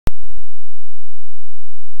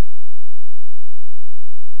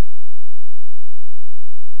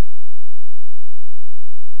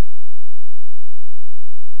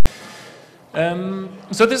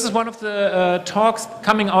So this is one of the talks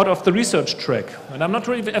coming out of the research track. And I'm not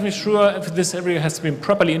really sure if this area has been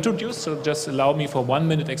properly introduced, so just allow me for 1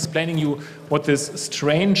 minute explaining you what this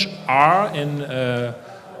strange R in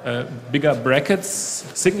bigger brackets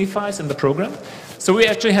signifies in the program. So we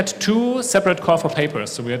actually had two separate call for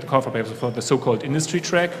papers. So we had the call for papers for the so-called industry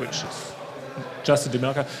track, which is just a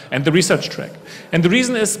demarker, and the research track. And the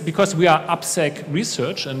reason is because we are AppSec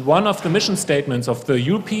research, and one of the mission statements of the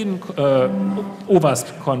European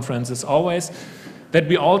OWASP conference is always that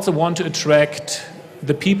we also want to attract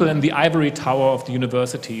the people in the ivory tower of the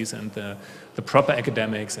universities and the proper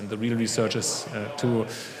academics and the real researchers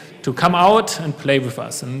to come out and play with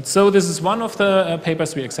us. And so this is one of the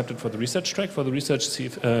papers we accepted for the research track, for the research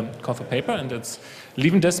call for paper, and it's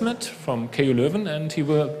Lieven Desmet from KU Leuven, and he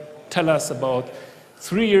will tell us about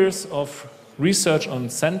 3 years of research on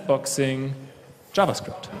sandboxing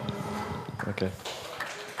JavaScript. Okay.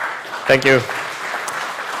 Thank you.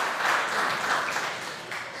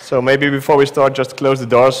 So maybe before we start, just close the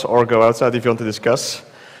doors or go outside if you want to discuss.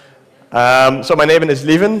 So my name is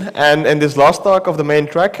Lieven, and in this last talk of the main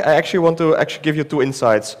track, I actually want to give you two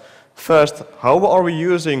insights. First, how are we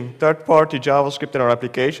using third-party JavaScript in our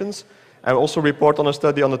applications? And also report on a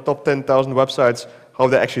study on the top 10,000 websites, how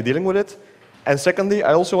they're actually dealing with it. And secondly,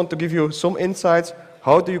 I also want to give you some insights,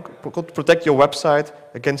 how do you protect your website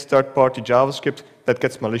against third-party JavaScript that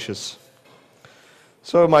gets malicious.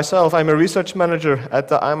 So myself, I'm a research manager at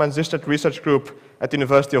the Ayman Zisnet Research Group at the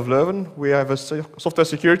University of Leuven. We have a software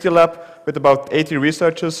security lab with about 80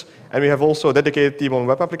 researchers, and we have also a dedicated team on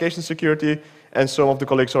web application security, and some of the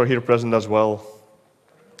colleagues are here present as well.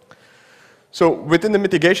 So within the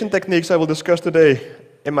mitigation techniques I will discuss today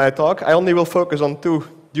in my talk, I only will focus on two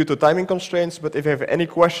due to timing constraints, but if you have any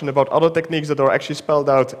question about other techniques that are actually spelled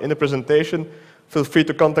out in the presentation, feel free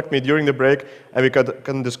to contact me during the break, and we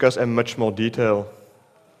can discuss in much more detail.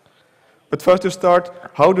 But first to start,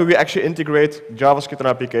 how do we actually integrate JavaScript in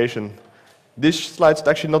our application? This slide should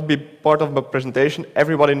actually not be part of my presentation.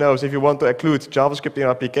 Everybody knows if you want to include JavaScript in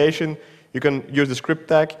your application, you can use the script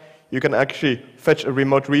tag. You can actually fetch a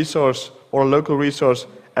remote resource or a local resource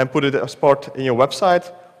and put it as part in your website,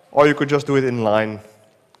 or you could just do it in line.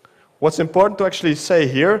 What's important to actually say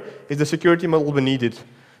here is the security model we needed.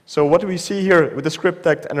 So what we see here with the script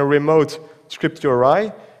tag and a remote script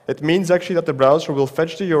URI, it means actually that the browser will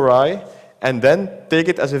fetch the URI and then take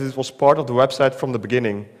it as if it was part of the website from the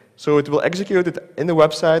beginning. So it will execute it in the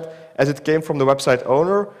website as it came from the website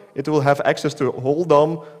owner. It will have access to whole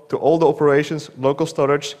DOM, to all the operations, local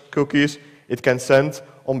storage, cookies. It can send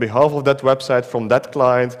on behalf of that website from that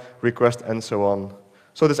client, request, and so on.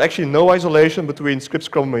 So there's actually no isolation between scripts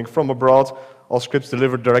coming from abroad or scripts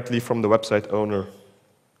delivered directly from the website owner.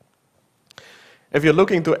 If you're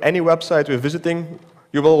looking to any website we're visiting,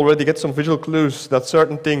 you will already get some visual clues that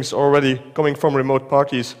certain things are already coming from remote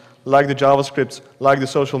parties, like the JavaScript, like the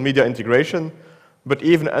social media integration. But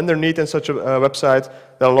even underneath in such a website,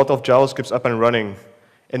 there are a lot of JavaScripts up and running.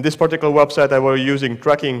 In this particular website, I was using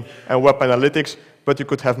tracking and web analytics, but you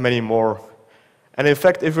could have many more. And in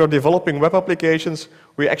fact, if we're developing web applications,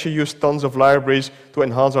 we actually use tons of libraries to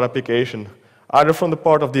enhance our application, either from the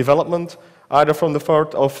part of development, either from the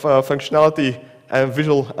part of functionality and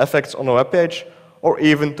visual effects on a web page, or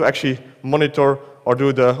even to actually monitor or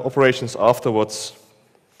do the operations afterwards.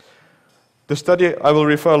 The study I will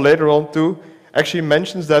refer later on to actually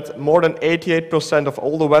mentions that more than 88% of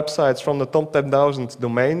all the websites from the top 10,000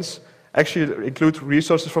 domains actually include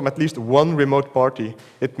resources from at least one remote party.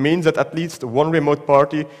 It means that at least one remote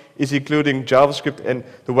party is including JavaScript in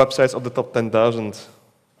the websites of the top 10,000.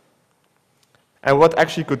 And what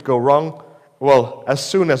actually could go wrong? Well, as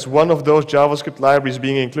soon as one of those JavaScript libraries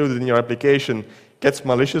being included in your application gets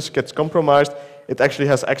malicious, gets compromised, it actually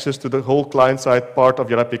has access to the whole client-side part of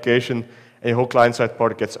your application, and your whole client-side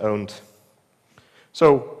part gets owned.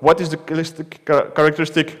 So what is the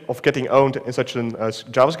characteristic of getting owned in such a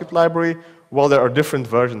JavaScript library? Well, there are different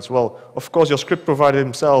versions. Well, of course, your script provider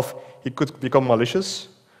himself, he could become malicious.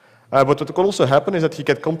 But what could also happen is that he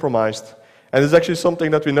gets compromised. And it's actually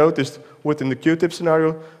something that we noticed within the Q-tip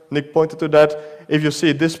scenario. Nick pointed to that. If you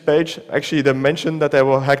see this page, actually they mentioned that they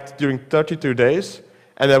were hacked during 32 days,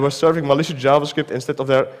 and they were serving malicious JavaScript instead of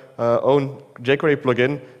their own jQuery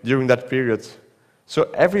plugin during that period. So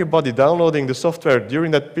everybody downloading the software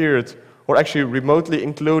during that period, or actually remotely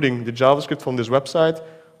including the JavaScript from this website,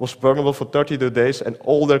 was vulnerable for 32 days, and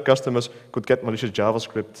all their customers could get malicious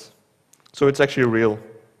JavaScript. So it's actually real.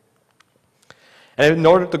 And in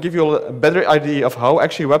order to give you a better idea of how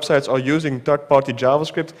actually websites are using third-party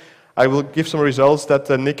JavaScript, I will give some results that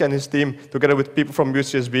Nick and his team, together with people from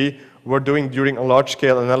UCSB, were doing during a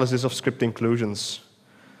large-scale analysis of script inclusions.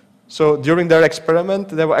 So during their experiment,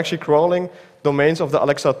 they were actually crawling domains of the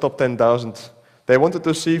Alexa top 10,000. They wanted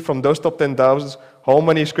to see from those top 10,000 how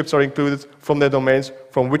many scripts are included from their domains,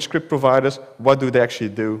 from which script providers, what do they actually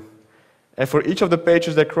do. And for each of the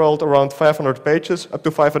pages, they crawled around 500 pages, up to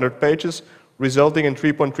 500 pages, resulting in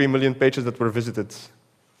 3.3 million pages that were visited.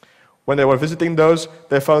 When they were visiting those,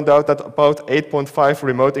 they found out that about 8.5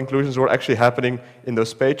 remote inclusions were actually happening in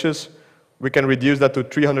those pages. We can reduce that to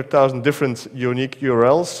 300,000 different unique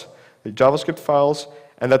URLs, the JavaScript files,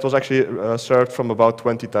 and that was actually served from about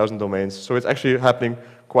 20,000 domains. So it's actually happening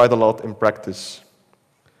quite a lot in practice.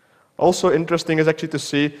 Also interesting is actually to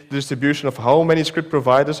see the distribution of how many script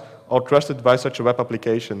providers are trusted by such a web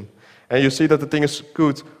application. And you see that the thing is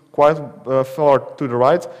skewed quite far to the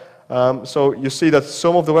right. So you see that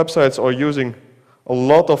some of the websites are using a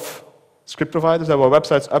lot of script providers. There were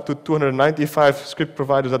websites up to 295 script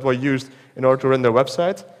providers that were used in order to run their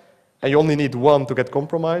website. And you only need one to get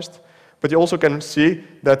compromised. But you also can see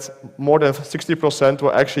that more than 60%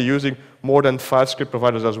 were actually using more than 5 script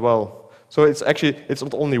providers as well. So it's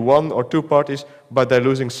not only 1 or 2 parties, but they're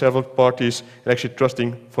losing several parties and actually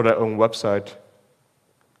trusting for their own website.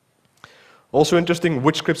 Also interesting,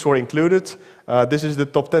 which scripts were included. This is the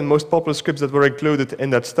top 10 most popular scripts that were included in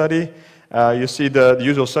that study. You see the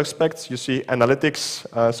usual suspects. You see analytics,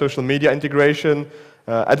 social media integration,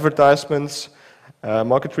 advertisements,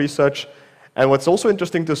 market research. And what's also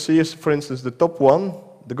interesting to see is, for instance, the top one,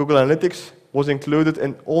 the Google Analytics, was included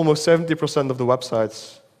in almost 70% of the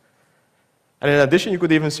websites. And in addition, you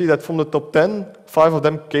could even see that from the top 10, 5 of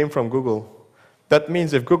them came from Google. That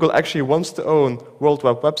means if Google actually wants to own World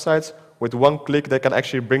Wide Websites, with one click, they can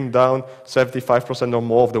actually bring down 75% or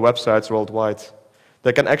more of the websites worldwide.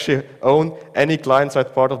 They can actually own any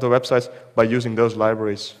client-side part of the websites by using those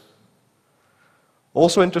libraries.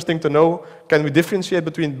 Also interesting to know, can we differentiate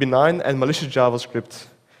between benign and malicious JavaScript?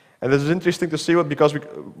 And this is interesting to see because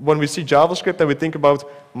when we see JavaScript and we think about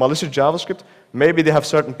malicious JavaScript, maybe they have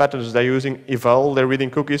certain patterns. They're using eval, they're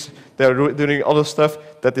reading cookies, they're doing other stuff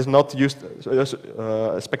that is not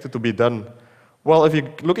expected to be done. Well, if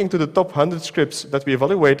you're looking to the top 100 scripts that we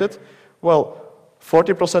evaluated, well,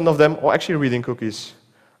 40% of them are actually reading cookies.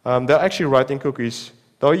 They're actually writing cookies.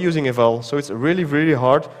 They're using eval. So it's really, really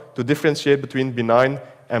hard to differentiate between benign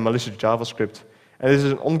and malicious JavaScript. And this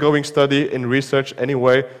is an ongoing study in research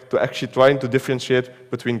anyway to actually trying to differentiate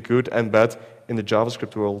between good and bad in the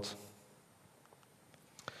JavaScript world.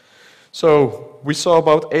 So we saw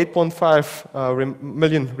about 8.5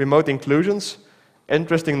 million remote inclusions.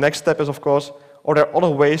 Interesting next step is, of course, are there other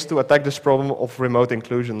ways to attack this problem of remote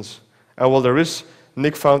inclusions? Well, there is.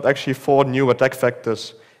 Nick found actually 4 new attack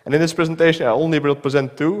vectors. And in this presentation, I only will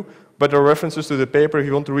present 2, but there are references to the paper. If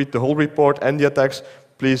you want to read the whole report and the attacks,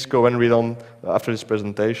 please go and read on after this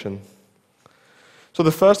presentation. So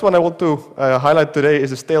the first one I want to highlight today is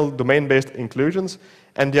the stale domain-based inclusions.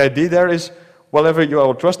 And the idea there is, whenever you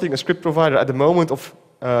are trusting a script provider at the moment of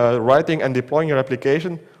writing and deploying your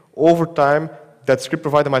application, over time, that script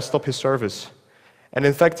provider might stop his service. And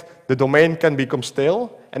in fact, the domain can become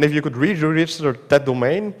stale, and if you could re-register that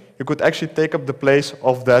domain, you could actually take up the place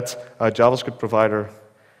of that JavaScript provider.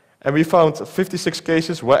 And we found 56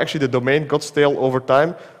 cases where actually the domain got stale over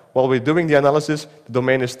time. While we're doing the analysis, the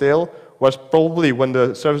domain is stale, whereas probably when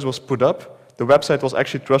the service was put up, the website was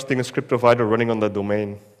actually trusting a script provider running on that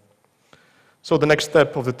domain. So the next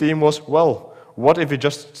step of the team was, well, what if we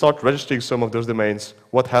just start registering some of those domains?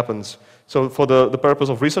 What happens? So for the purpose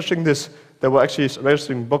of researching this, they were actually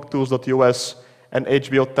registering bugtools.us and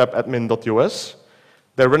hbo-tab-admin.us.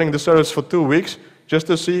 They're running the service for 2 weeks just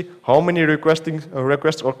to see how many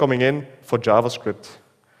requests are coming in for JavaScript.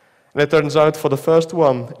 And it turns out for the first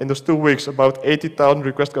one, in those 2 weeks, about 80,000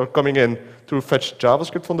 requests are coming in to fetch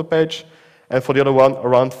JavaScript from the page. And for the other one,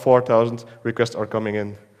 around 4,000 requests are coming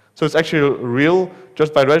in. So it's actually real.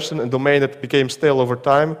 Just by registering a domain that became stale over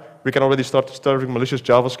time, we can already start serving malicious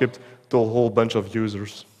JavaScript to a whole bunch of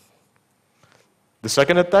users. The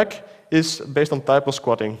second attack is based on typo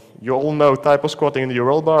squatting. You all know typo squatting in the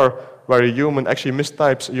URL bar, where a human actually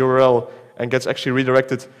mistypes a URL and gets actually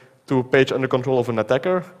redirected to a page under control of an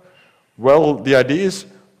attacker. Well, the idea is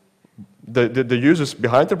the users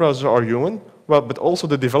behind the browser are human, well, but also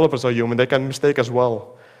the developers are human. They can mistake as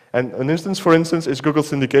well. And an instance, for instance, is Google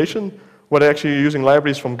syndication, where they're actually using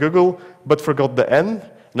libraries from Google, but forgot the N.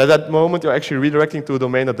 And at that moment, you're actually redirecting to a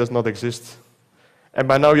domain that does not exist. And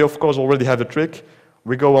by now, you, of course, already have the trick.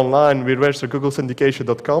 We go online, we register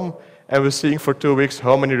googlesyndication.com, and we're seeing for 2 weeks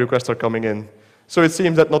how many requests are coming in. So it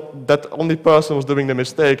seems that not that only person was doing the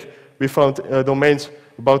mistake. We found domains,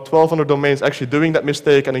 about 1,200 domains actually doing that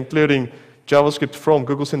mistake and including JavaScript from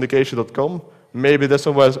googlesyndication.com. Maybe there's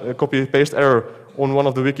somewhere a copy-paste error on one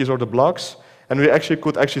of the wikis or the blogs. And we actually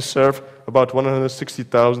could serve about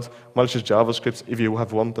 160,000 malicious JavaScripts if you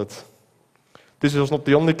have wanted. This was not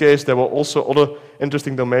the only case. There were also other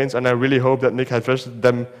interesting domains, and I really hope that Nick had visited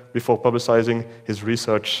them before publicizing his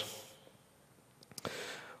research.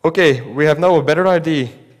 Okay, we have now a better idea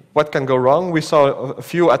what can go wrong. We saw a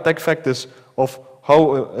few attack vectors of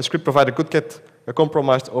how a script provider could get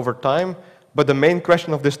compromised over time. But the main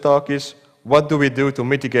question of this talk is, what do we do to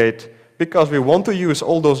mitigate? Because we want to use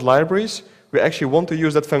all those libraries, we actually want to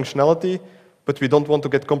use that functionality, but we don't want to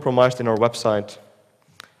get compromised in our website.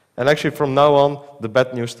 And actually, from now on, the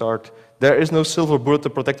bad news start. There is no silver bullet to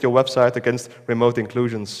protect your website against remote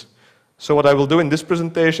inclusions. So what I will do in this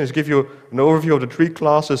presentation is give you an overview of the 3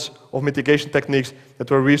 classes of mitigation techniques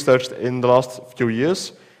that were researched in the last few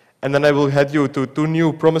years. And then I will head you to 2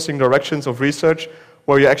 new promising directions of research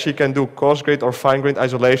where you actually can do coarse-grained or fine-grained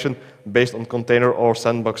isolation based on container or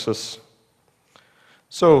sandboxes.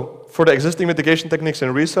 So for the existing mitigation techniques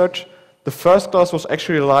in research, the first class was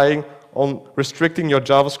actually relying on restricting your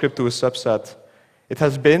JavaScript to a subset. It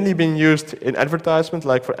has mainly been used in advertisement,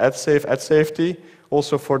 like for AdSafe, ad safety,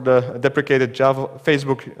 also for the deprecated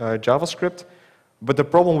Facebook JavaScript. But the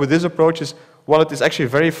problem with this approach is, while it is actually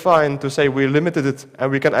very fine to say we limited it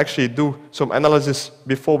and we can actually do some analysis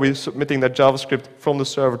before we submitting that JavaScript from the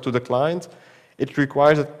server to the client, it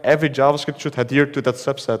requires that every JavaScript should adhere to that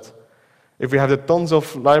subset. If we have the tons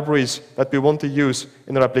of libraries that we want to use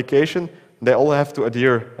in our application, they all have to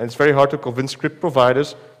adhere. And it's very hard to convince script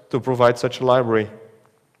providers to provide such a library.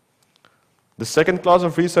 The second class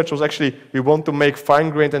of research was actually, we want to make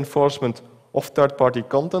fine-grained enforcement of third-party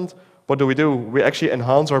content. What do? We actually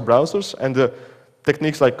enhance our browsers, and the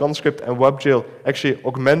techniques like ConScript and WebJail actually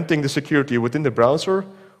augmenting the security within the browser.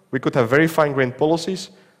 We could have very fine-grained policies,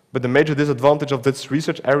 but the major disadvantage of this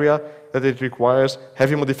research area that it requires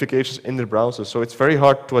heavy modifications in the browser. So it's very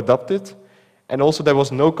hard to adopt it. And also there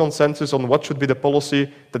was no consensus on what should be the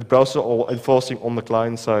policy that browsers are enforcing on the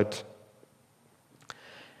client side.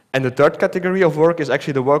 And the third category of work is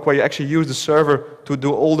actually the work where you actually use the server to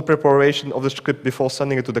do all the preparation of the script before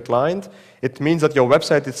sending it to the client. It means that your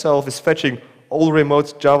website itself is fetching all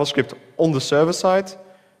remote JavaScript on the server side,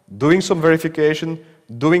 doing some verification,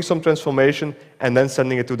 doing some transformation, and then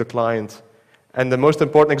sending it to the client. And the most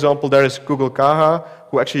important example there is Google CAJA,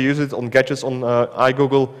 who actually uses it on gadgets on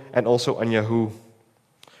iGoogle and also on Yahoo.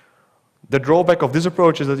 The drawback of this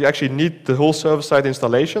approach is that you actually need the whole server-side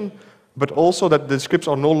installation, but also that the scripts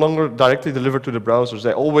are no longer directly delivered to the browsers.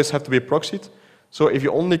 They always have to be proxied. So if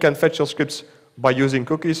you only can fetch your scripts by using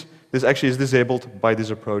cookies, this actually is disabled by this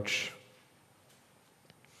approach.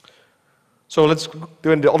 So let's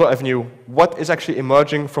do in the other avenue. What is actually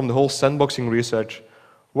emerging from the whole sandboxing research?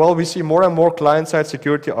 Well, we see more and more client-side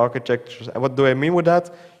security architectures. And what do I mean with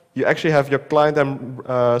that? You actually have your client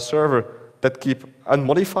and server that keep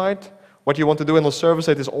unmodified. What you want to do on the server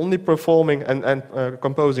side is only performing and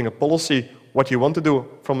composing a policy, what you want to do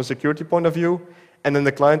from a security point of view, and then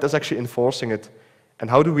the client is actually enforcing it. And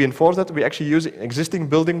how do we enforce that? We actually use existing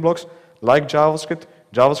building blocks like JavaScript,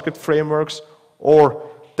 JavaScript frameworks, or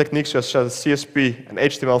techniques such as CSP and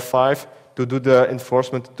HTML5 to do the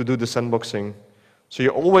enforcement, to do the sandboxing. So you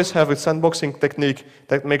always have a sandboxing technique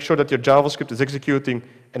that makes sure that your JavaScript is executing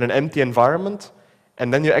in an empty environment,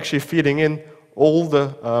 and then you're actually feeding in all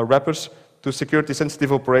the wrappers to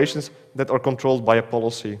security-sensitive operations that are controlled by a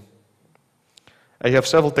policy. You have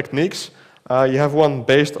several techniques. You have one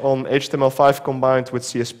based on HTML5 combined with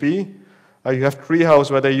CSP. You have TreeHouse,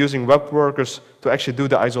 where they're using web workers to actually do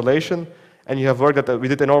the isolation. And you have work that we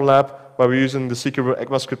did in our lab, where we're using the secure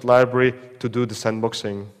ECMAScript library to do the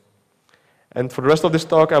sandboxing. And for the rest of this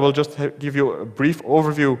talk, I will just give you a brief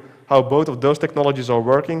overview how both of those technologies are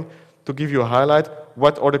working, to give you a highlight,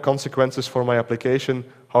 what are the consequences for my application,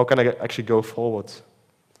 how can I actually go forward.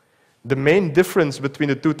 The main difference between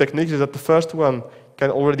the two techniques is that the first one can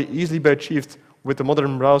already easily be achieved with the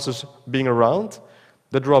modern browsers being around.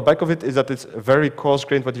 The drawback of it is that it's very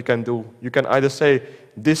coarse-grained what you can do. You can either say,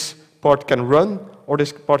 this part can run, or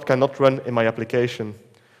this part cannot run in my application.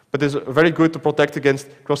 But it's very good to protect against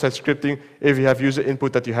cross-site scripting if you have user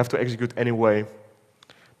input that you have to execute anyway.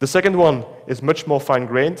 The second one is much more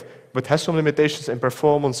fine-grained, but has some limitations in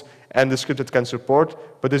performance and the script it can support,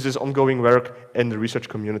 but this is ongoing work in the research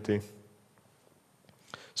community.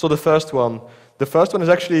 So the first one is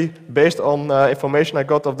actually based on information I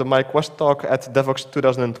got of my Quest talk at DevOps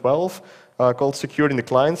 2012, called Securing the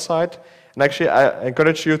Client Side. And actually, I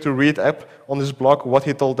encourage you to read up on this blog, what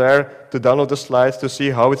he told there, to download the slides, to see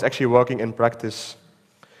how it's actually working in practice.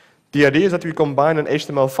 The idea is that we combine an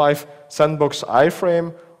HTML5 sandbox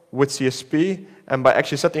iframe with CSP, and by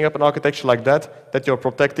actually setting up an architecture like that, that you're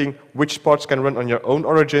protecting which parts can run on your own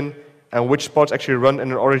origin, and which parts actually run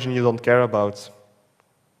in an origin you don't care about.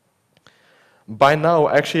 By now,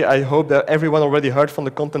 actually, I hope that everyone already heard from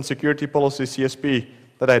the content security policy CSP,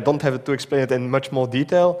 that I don't have to explain it in much more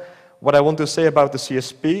detail. What I want to say about the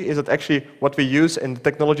CSP is that actually what we use in the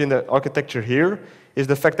technology in the architecture here is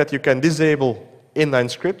the fact that you can disable inline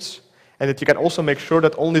scripts, and that you can also make sure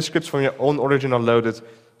that only scripts from your own origin are loaded,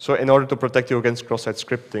 so in order to protect you against cross-site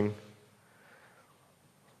scripting.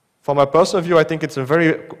 From my personal view, I think it's a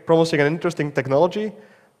very promising and interesting technology,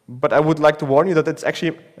 but I would like to warn you that it's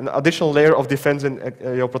actually an additional layer of defense in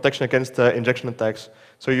your protection against injection attacks.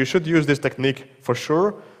 So you should use this technique for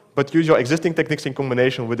sure, but use your existing techniques in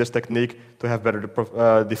combination with this technique to have better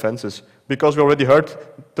defenses. Because we already heard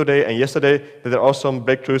today and yesterday that there are some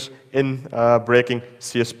breakthroughs in breaking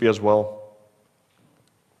CSP as well.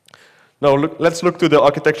 Now let's look to the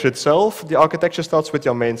architecture itself. The architecture starts with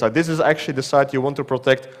your main site. This is actually the site you want to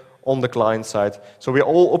protect on the client side. So we're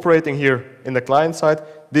all operating here in the client side.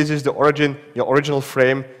 This is the origin, your original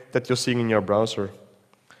frame that you're seeing in your browser.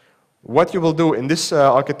 What you will do in this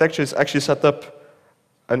architecture is actually set up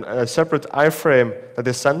a separate iframe that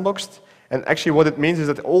is sandboxed. And actually what it means is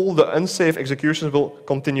that all the unsafe executions will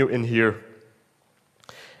continue in here.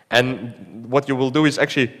 And what you will do is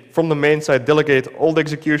actually, from the main side, delegate all the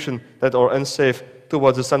execution that are unsafe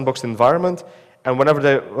towards the sandboxed environment. And whenever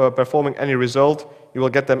they're performing any result, you will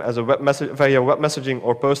get them as a via web messaging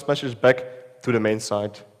or post message back to the main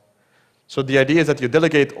side. So the idea is that you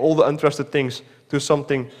delegate all the untrusted things to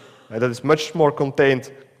something that is much more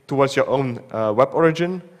contained towards your own web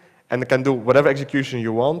origin, and it can do whatever execution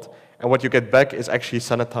you want, and what you get back is actually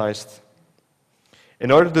sanitized.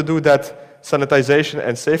 In order to do that sanitization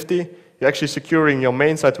and safety, you're actually securing your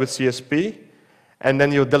main site with CSP, and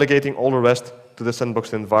then you're delegating all the rest to the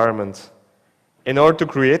sandboxed environment. In order to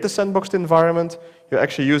create the sandboxed environment, you're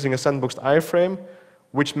actually using a sandboxed iframe,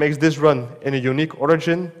 which makes this run in a unique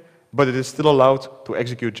origin, but it is still allowed to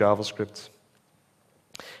execute JavaScript.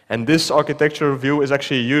 And this architecture view is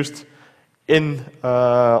actually used in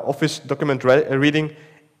Office document reading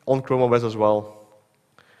on Chrome OS as well.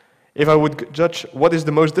 If I would judge what is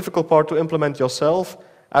the most difficult part to implement yourself,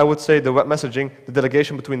 I would say the web messaging, the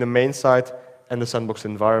delegation between the main site and the sandboxed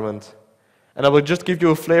environment. And I will just give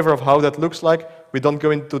you a flavor of how that looks like. We don't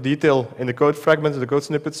go into detail in the code fragments, the code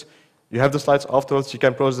snippets. You have the slides afterwards. You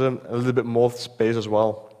can process them a little bit more space as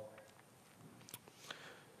well.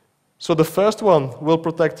 So the first one will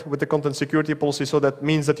protect with the content security policy. So that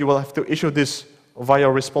means that you will have to issue this via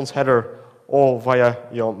response header or via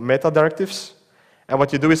your meta directives. And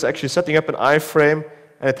what you do is actually setting up an iframe,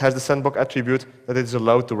 and it has the sandbox attribute that it is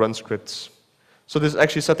allowed to run scripts. So this is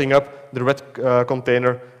actually setting up the red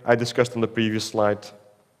container I discussed on the previous slide.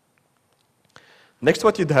 Next,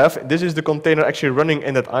 what you'd have, this is the container actually running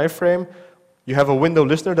in that iframe. You have a window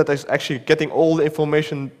listener that is actually getting all the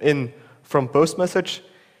information in from post message.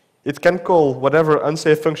 It can call whatever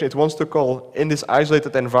unsafe function it wants to call in this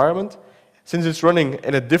isolated environment. Since it's running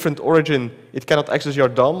in a different origin, it cannot access your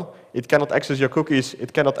DOM, it cannot access your cookies,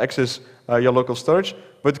 it cannot access your local storage,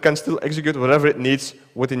 but it can still execute whatever it needs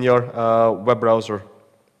within your web browser.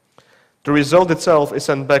 The result itself is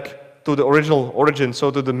sent back to the original origin,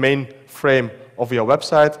 so to the main frame of your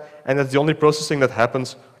website, and that's the only processing that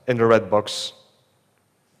happens in the red box.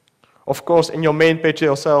 Of course, in your main page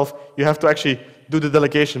yourself, you have to actually do the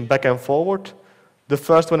delegation back and forward. The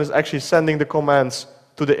first one is actually sending the commands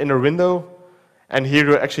to the inner window, and here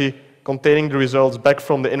you're actually containing the results back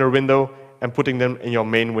from the inner window and putting them in your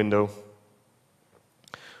main window.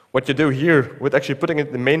 What you do here with actually putting it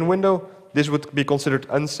in the main window, this would be considered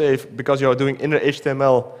unsafe because you are doing inner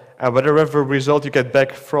HTML, and whatever result you get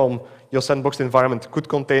back from your sandboxed environment could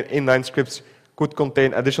contain inline scripts, could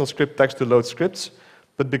contain additional script tags to load scripts,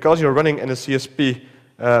 but because you're running in a CSP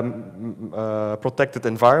protected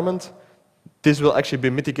environment, this will actually be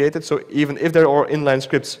mitigated. So even if there are inline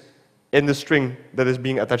scripts in the string that is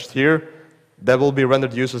being attached here, that will be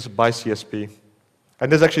rendered useless by CSP.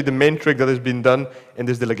 And this is actually the main trick that has been done in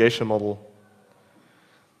this delegation model.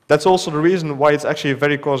 That's also the reason why it's actually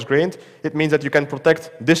very coarse-grained. It means that you can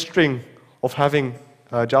protect this string of having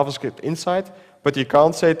JavaScript inside, but you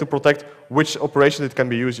can't say to protect which operation it can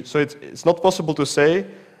be used. So it's not possible to say,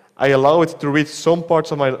 I allow it to read some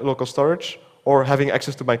parts of my local storage, or having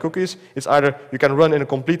access to my cookies. It's either you can run in a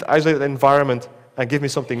complete isolated environment and give me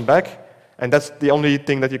something back, and that's the only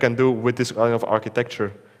thing that you can do with this kind of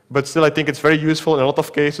architecture. but still I think it's very useful in a lot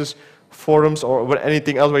of cases, forums or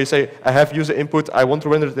anything else where you say, I have user input, I want to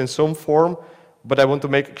render it in some form, but I want to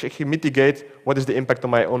mitigate what is the impact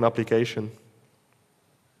on my own application.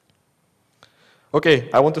 Okay,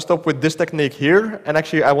 I want to stop with this technique here, and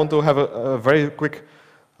actually I want to have a very quick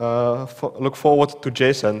look forward to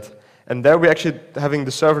JSand. And there we're actually having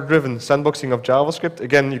the server-driven sandboxing of JavaScript.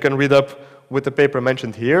 Again, you can read up with the paper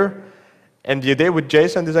mentioned here. And the idea with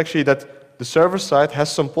JSand is actually that the server side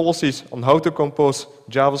has some policies on how to compose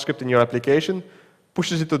JavaScript in your application,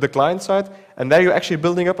 pushes it to the client side, and there you're actually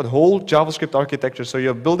building up a whole JavaScript architecture. So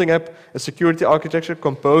you're building up a security architecture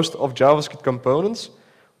composed of JavaScript components,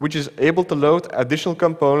 which is able to load additional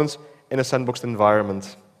components in a sandboxed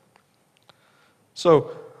environment.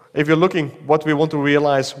 So if you're looking what we want to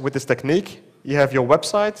realize with this technique, you have your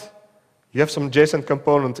website, you have some JSand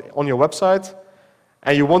component on your website,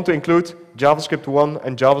 and you want to include JavaScript 1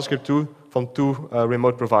 and JavaScript 2 from two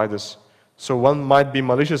remote providers. So one might be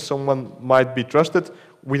malicious, someone might be trusted.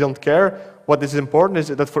 We don't care. What is important is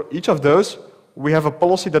that for each of those, we have a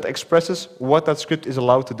policy that expresses what that script is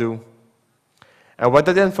allowed to do. And with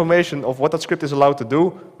that information of what that script is allowed to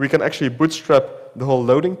do, we can actually bootstrap the whole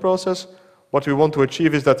loading process. What we want to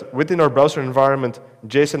achieve is that within our browser environment,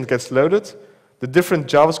 JSand gets loaded. The different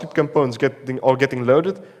JavaScript components are getting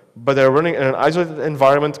loaded, but they're running in an isolated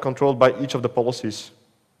environment controlled by each of the policies.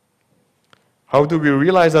 How do we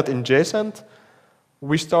realize that in JSand?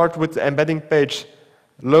 We start with the embedding page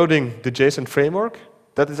loading the JSand framework.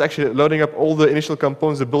 That is actually loading up all the initial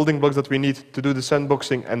components, the building blocks that we need to do the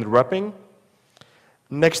sandboxing and wrapping.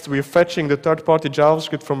 Next, we're fetching the third-party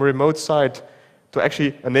JavaScript from a remote site to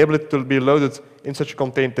actually enable it to be loaded in such a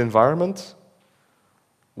contained environment.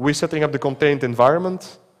 We're setting up the contained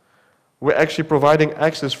environment. We're actually providing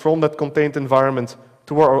access from that contained environment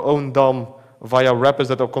to our own DOM via wrappers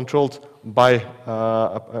that are controlled by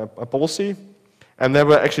a policy. And then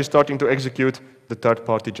we're actually starting to execute the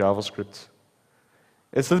third-party JavaScript.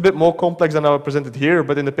 It's a little bit more complex than I presented here,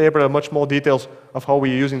 but in the paper there are much more details of how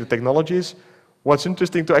we're using the technologies. What's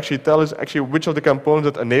interesting to actually tell is actually which of the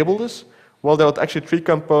components that enable this. Well, there are actually 3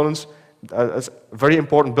 components as very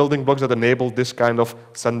important building blocks that enable this kind of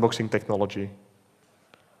sandboxing technology.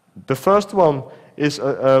 The first one is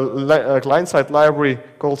a client-side library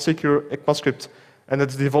called Secure ECMAScript, and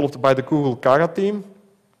it's developed by the Google CAJA team.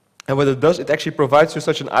 And what it does, it actually provides you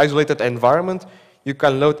such an isolated environment. You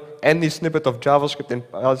can load any snippet of JavaScript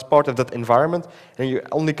as part of that environment, and you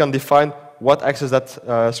only can define what access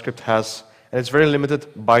that script has. And it's very limited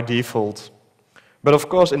by default. But of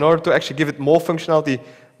course, in order to actually give it more functionality,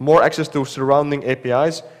 more access to surrounding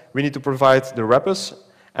APIs, we need to provide the wrappers.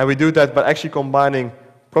 And we do that by actually combining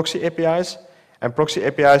proxy APIs. And proxy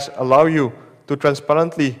APIs allow you to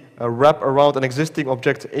transparently wrap around an existing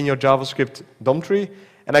object in your JavaScript DOM tree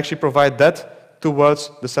and actually provide that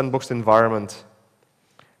towards the sandboxed environment.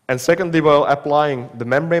 And secondly, while applying the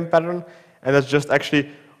membrane pattern, and that's just actually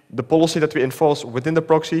the policy that we enforce within the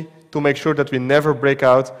proxy to make sure that we never break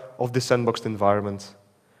out of this sandboxed environment.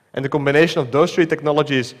 And the combination of those 3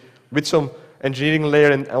 technologies with some engineering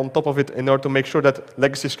layer on top of it in order to make sure that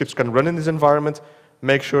legacy scripts can run in this environment,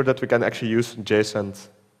 make sure that we can actually use JSand.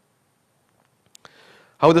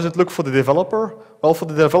 How does it look for the developer? Well, for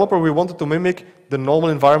the developer, we wanted to mimic the normal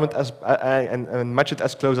environment and match it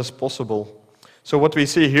as close as possible. So what we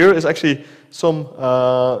see here is actually some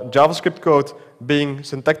JavaScript code being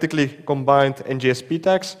syntactically combined in JSP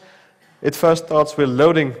tags. It first starts with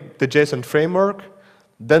loading the JSand framework.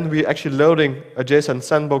 Then we're actually loading a JSand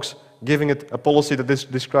sandbox, giving it a policy that is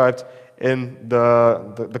described in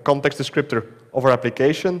the context descriptor of our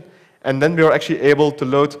application. And then we are actually able to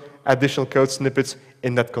load additional code snippets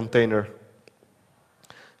in that container.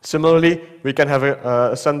 Similarly, we can have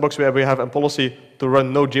a sandbox where we have a policy to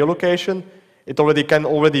run no geolocation. It can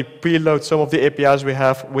already preload some of the APIs we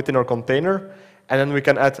have within our container. And then we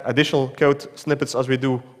can add additional code snippets as we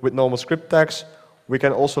do with normal script tags. We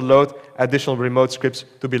can also load additional remote scripts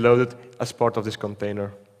to be loaded as part of this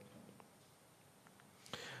container.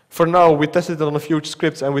 For now, we tested it on a few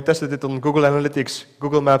scripts, and we tested it on Google Analytics,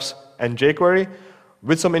 Google Maps, and jQuery.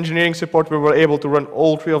 With some engineering support, we were able to run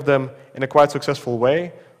all 3 of them in a quite successful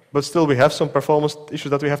way. But still, we have some performance issues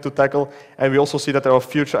that we have to tackle, and we also see that there are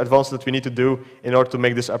future advances that we need to do in order to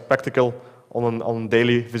make this practical on a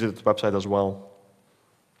daily visited website as well.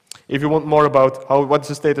 If you want more about what's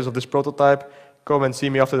the status of this prototype, come and see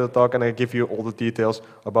me after the talk, and I'll give you all the details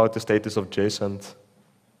about the status of JSand.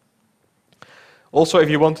 Also, if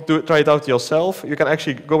you want to try it out yourself, you can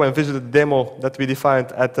actually go and visit the demo that we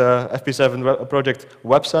defined at the FP7 project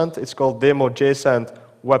WebSand. It's called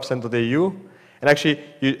demo.jsand.websand.au. And actually,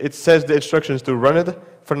 it says the instructions to run it.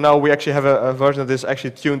 For now, we actually have a version that is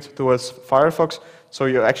actually tuned towards Firefox. So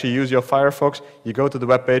you actually use your Firefox, you go to the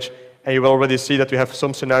web page, and you will already see that we have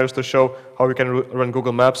some scenarios to show how you can run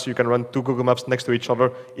Google Maps. You can run 2 Google Maps next to each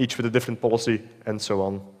other, each with a different policy, and so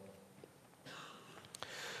on.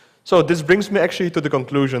 So this brings me actually to the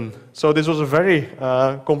conclusion. So this was a very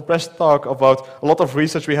compressed talk about a lot of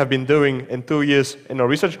research we have been doing in 2 years in our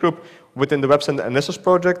research group within the Web Center and Nessus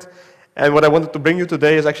project. And what I wanted to bring you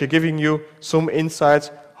today is actually giving you some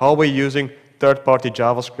insights how we're using third-party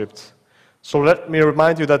JavaScript. So let me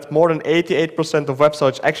remind you that more than 88% of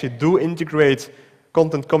websites actually do integrate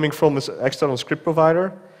content coming from an external script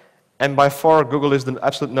provider. And by far, Google is the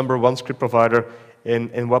absolute #1 script provider in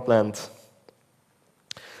webland.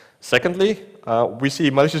 Secondly, we see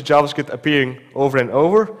malicious JavaScript appearing over and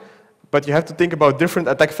over, but you have to think about different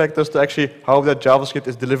attack vectors to actually how that JavaScript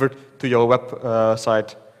is delivered to your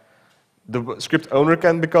website. The script owner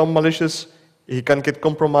can become malicious, he can get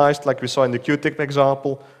compromised, like we saw in the Qtip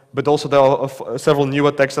example, but also there are several new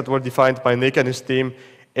attacks that were defined by Nick and his team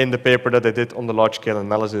in the paper that they did on the large-scale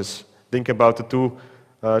analysis. Think about the 2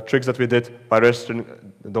 tricks that we did by registering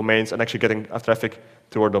domains and actually getting traffic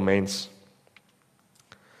to our domains.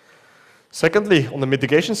 Secondly, on the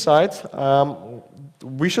mitigation side,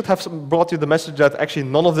 we should have brought you the message that actually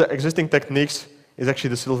none of the existing techniques is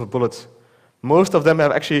actually the silver bullet. Most of them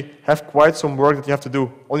have quite some work that you have to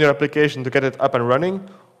do on your application to get it up and running,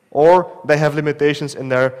 or they have limitations in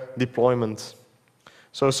their deployment.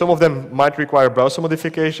 So some of them might require browser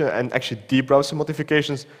modification and actually deep browser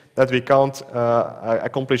modifications that we can't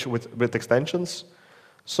accomplish with extensions.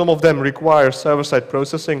 Some of them require server-side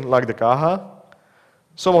processing like the CAJA.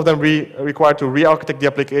 Some of them require to re-architect the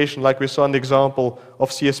application, like we saw in the example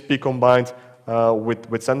of CSP combined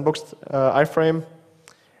with sandboxed iframe.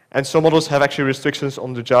 And some others have actually restrictions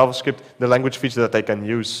on the JavaScript, the language feature that they can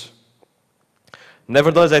use.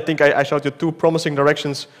 Nevertheless, I think I showed you 2 promising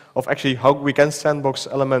directions of actually how we can sandbox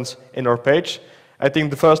elements in our page. I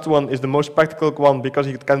think the first one is the most practical one because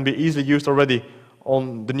it can be easily used already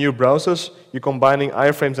on the new browsers. You're combining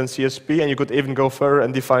iframes and CSP, and you could even go further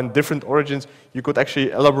and define different origins. You could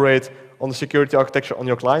actually elaborate on the security architecture on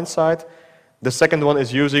your client side. The second one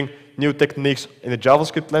is using new techniques in the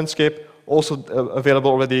JavaScript landscape, also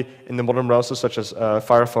available already in the modern browsers such as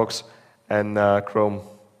Firefox and Chrome.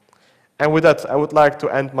 And with that, I would like to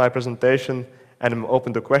end my presentation, and I'm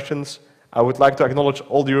open to questions. I would like to acknowledge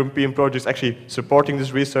all the European projects actually supporting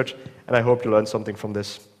this research, and I hope you learned something from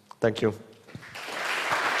this. Thank you.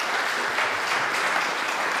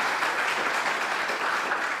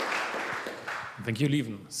 Thank you,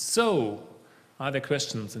 Lieven. So, are there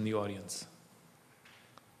questions in the audience?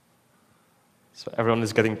 So everyone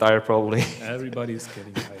is getting tired, probably. Everybody is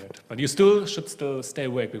getting tired. But you should still stay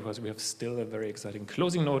awake, because we have still a very exciting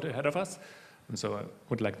closing note ahead of us. And so I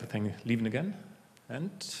would like to thank Lieven again. And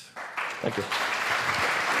thank you.